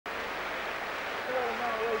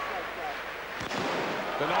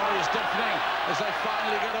The noise deafening as they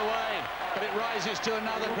finally get away, but it rises to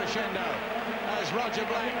another crescendo as Roger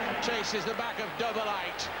Black chases the back of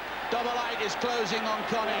Dobeleit. Dobeleit is closing on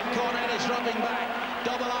Cornet. Cornet is dropping back.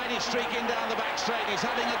 Dobeleit is streaking down the back straight. He's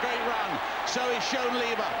having a great run. So is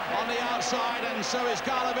Schönlebe on the outside, and so is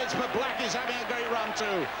Carlowitz, but Black is having a great run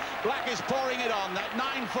too. Black is pouring it on. That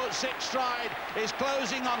 9'6" stride is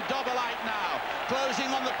closing on Dobeleit now.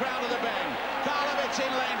 Closing on the crowd of the bend. Carlowitz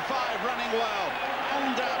in lane 5, running well.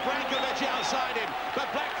 And Brankovic outside him, but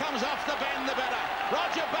Black comes off the bend the better.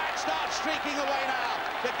 Roger Black starts streaking away now.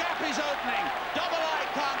 The gap is opening. Dobeleit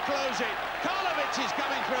can't close it. Carlowitz is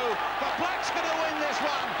coming through, but Black's going to win this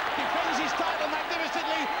one. Defends his title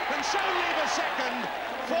magnificently, and Schönlebe second.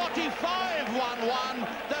 45-1-1.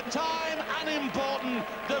 The time unimportant.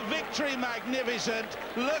 The victory magnificent.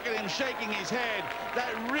 Look at him shaking his head.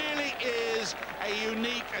 That really is a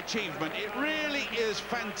unique achievement. It really is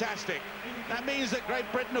fantastic. That means that Great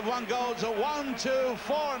Britain have won golds at 1, 2,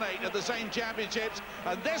 4 and 8 at the same championships,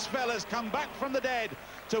 and this fella's come back from the dead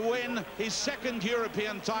to win his second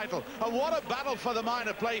European title. And what a battle for the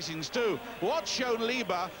minor placings too. Watch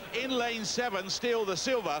Schönlebe in lane 7 steal the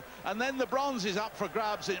silver, and then the bronze is up for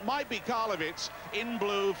grabs. It might be Carlowitz in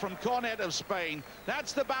blue from Cornet of Spain.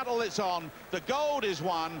 That's the battle that's on. The gold is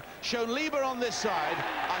won. Schönlebe on this side,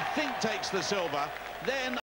 I think, takes the silver. Then